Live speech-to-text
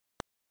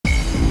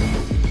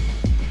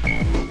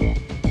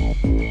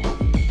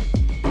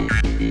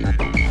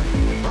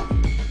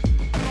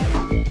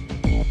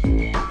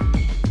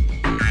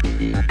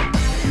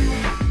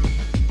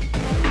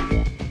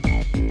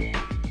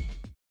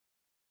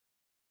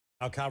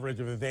Our coverage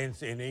of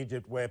events in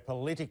Egypt where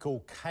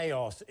political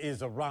chaos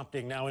is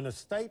erupting. Now, in a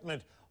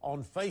statement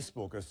on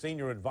Facebook, a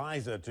senior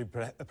advisor to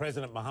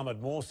President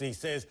Mohamed Morsi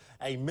says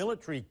a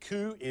military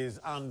coup is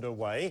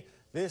underway.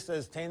 This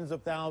as tens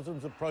of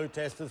thousands of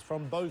protesters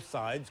from both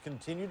sides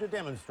continue to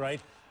demonstrate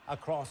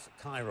across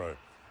Cairo.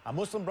 A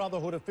Muslim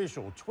Brotherhood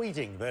official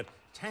tweeting that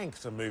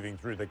tanks are moving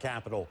through the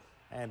capital.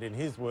 And in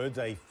his words,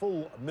 a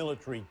full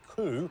military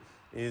coup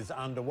is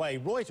underway.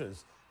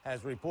 Reuters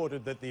has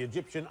reported that the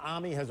Egyptian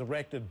army has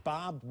erected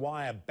barbed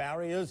wire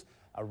barriers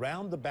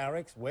around the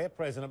barracks where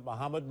President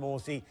Mohamed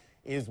Morsi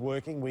is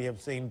working. We have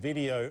seen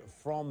video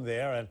from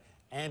there. An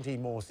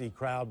anti-Morsi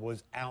crowd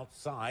was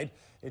outside.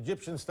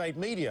 Egyptian state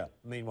media,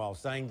 meanwhile,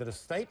 saying that a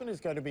statement is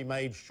going to be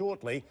made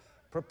shortly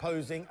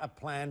proposing a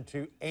plan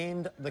to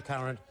end the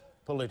current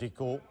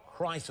political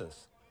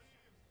crisis.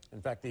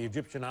 In fact, the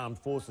Egyptian Armed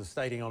Forces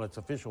stating on its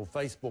official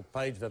Facebook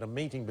page that a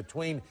meeting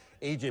between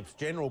Egypt's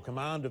General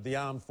Command of the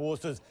Armed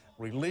Forces,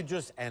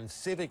 religious and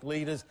civic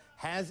leaders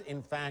has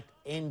in fact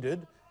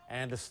ended,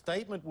 and a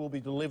statement will be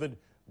delivered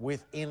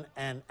within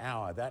an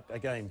hour. That,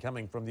 again,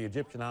 coming from the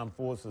Egyptian Armed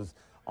Forces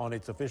on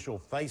its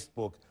official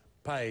Facebook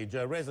page.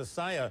 Reza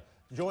Sayah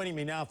joining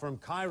me now from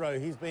Cairo.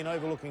 He's been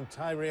overlooking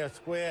Tahrir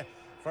Square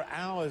for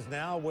hours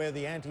now, where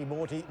the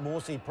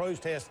anti-Morsi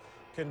protests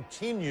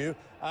continue.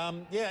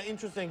 Yeah,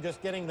 interesting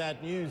just getting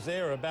that news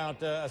there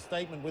about a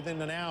statement within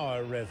an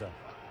hour, Reza.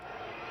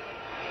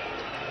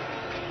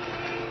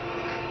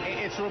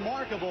 It's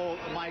remarkable,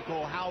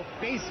 Michael, how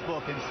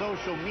Facebook and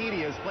social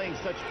media is playing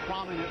such a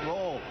prominent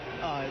role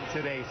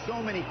today.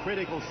 So many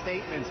critical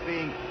statements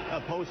being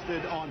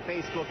posted on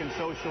Facebook and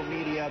social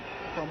media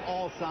from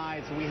all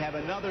sides. We have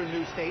another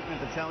new statement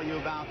to tell you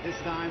about, this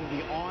time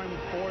the armed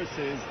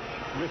forces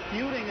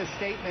refuting a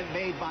statement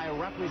made by a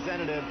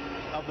representative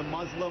of the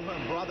Muslim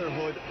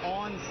Brotherhood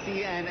on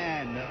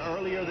CNN.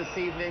 Earlier this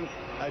evening,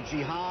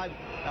 Jihad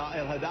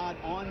al-Haddad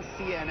on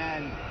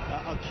CNN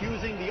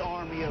accusing the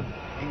army of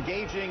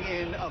engaging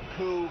in a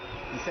coup.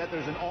 He said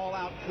there's an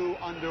all-out coup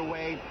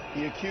underway.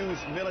 He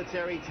accused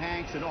military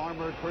tanks and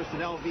armored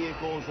personnel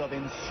vehicles of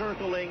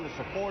encircling the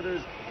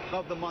supporters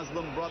of the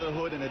Muslim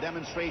Brotherhood in a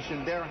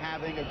demonstration they're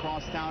having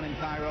across town in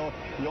Cairo.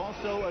 He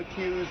also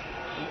accused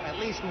at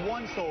least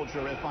one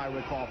soldier, if I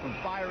recall, from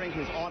firing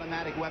his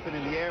automatic weapon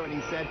in the air, and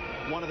he said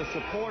one of the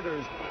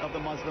supporters of the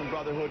Muslim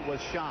Brotherhood was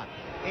shot.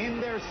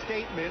 In their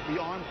statement, the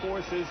armed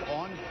forces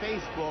on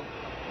Facebook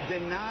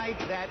denied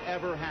that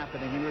ever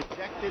happening. He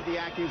rejected the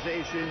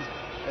accusations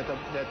that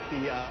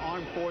the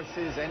armed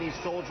forces, any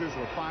soldiers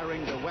were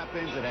firing their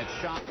weapons that had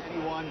shot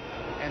anyone,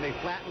 and they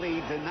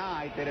flatly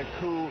denied that a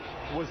coup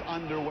was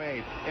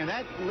underway. And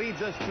that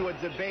leads us to a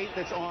debate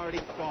that's already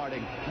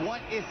starting.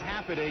 What is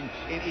happening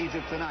in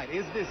Egypt tonight?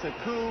 Is this a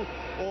coup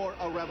or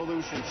a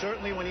revolution?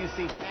 Certainly when you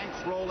see tanks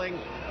rolling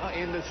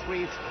in the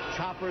streets,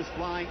 choppers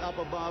flying up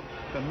above,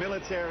 the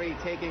military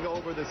taking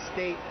over the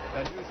state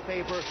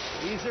newspaper,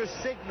 these are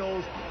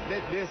signals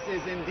that this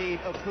is indeed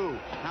a coup.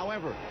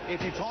 However,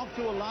 if you talk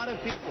to a lot of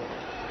people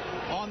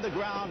on the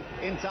ground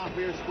in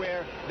Tahrir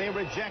Square, they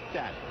reject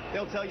that.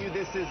 They'll tell you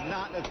this is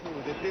not a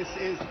coup, that this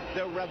is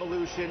the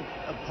revolution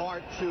of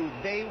part two.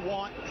 They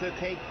want to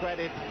take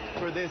credit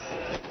for this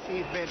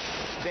achievement.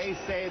 They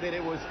say that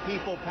it was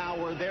people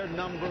power, their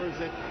numbers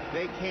that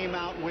they came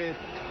out with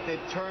that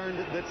turned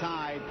the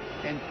tide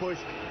and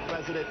pushed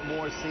President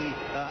Morsi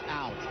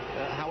out.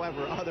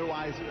 However,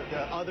 otherwise,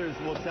 others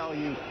will tell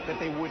you that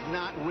they would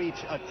not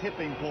reach a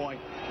tipping point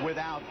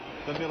without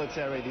the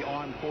military, the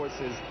armed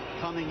forces,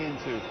 coming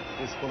into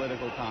this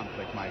political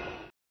conflict, Michael.